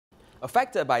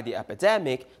Affected by the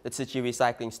epidemic, the Tzu Chi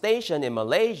recycling station in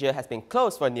Malaysia has been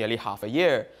closed for nearly half a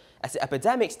year. As the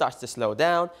epidemic starts to slow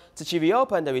down, Tzu Chi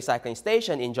reopened the recycling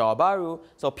station in Johor Bahru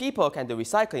so people can do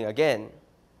recycling again.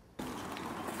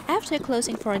 After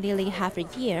closing for nearly half a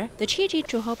year, the Tzu Chi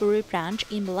Johor Bahru branch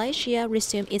in Malaysia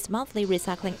resumed its monthly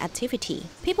recycling activity.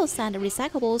 People send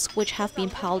recyclables which have been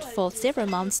piled for several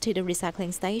months to the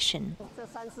recycling station.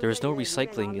 There is no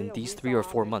recycling in these 3 or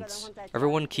 4 months.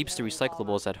 Everyone keeps the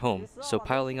recyclables at home, so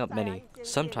piling up many.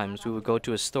 Sometimes we would go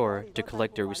to a store to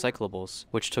collect their recyclables,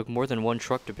 which took more than one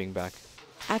truck to bring back.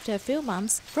 After a few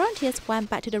months, volunteers went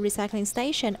back to the recycling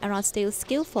station and are still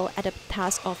skillful at the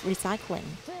task of recycling.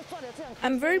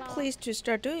 I'm very pleased to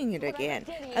start doing it again.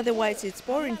 Otherwise, it's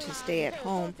boring to stay at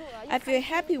home. I feel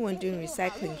happy when doing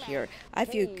recycling here. I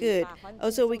feel good.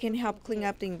 Also, we can help clean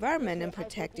up the environment and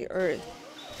protect the earth.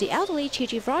 The elderly Tzu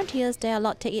Chi volunteers dare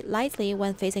not take it lightly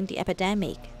when facing the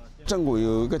epidemic.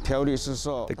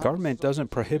 The government doesn't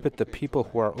prohibit the people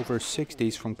who are over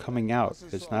 60s from coming out.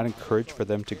 It's not encouraged for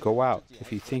them to go out.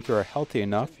 If you think you are healthy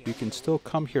enough, you can still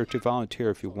come here to volunteer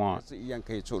if you want.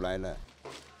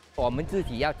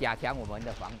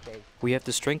 We have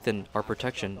to strengthen our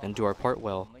protection and do our part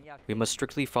well. We must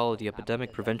strictly follow the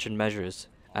epidemic prevention measures.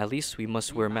 At least we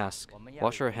must wear masks,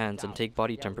 wash our hands and take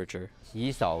body temperature.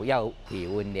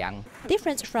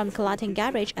 Different from collecting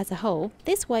garbage as a whole,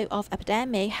 this wave of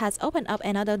epidemic has opened up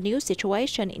another new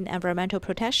situation in environmental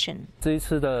protection.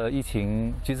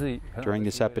 During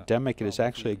this epidemic, it is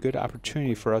actually a good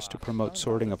opportunity for us to promote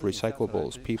sorting of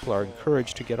recyclables. People are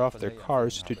encouraged to get off their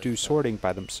cars to do sorting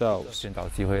by themselves.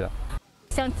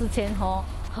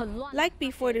 Like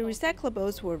before, the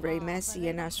recyclables were very messy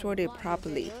and not sorted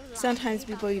properly. Sometimes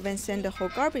people even send the whole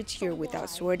garbage here without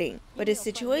sorting. But the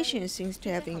situation seems to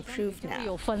have improved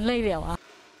now.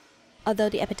 Although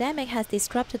the epidemic has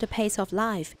disrupted the pace of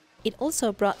life, it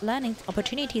also brought learning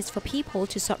opportunities for people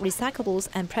to sort recyclables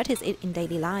and practice it in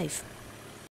daily life.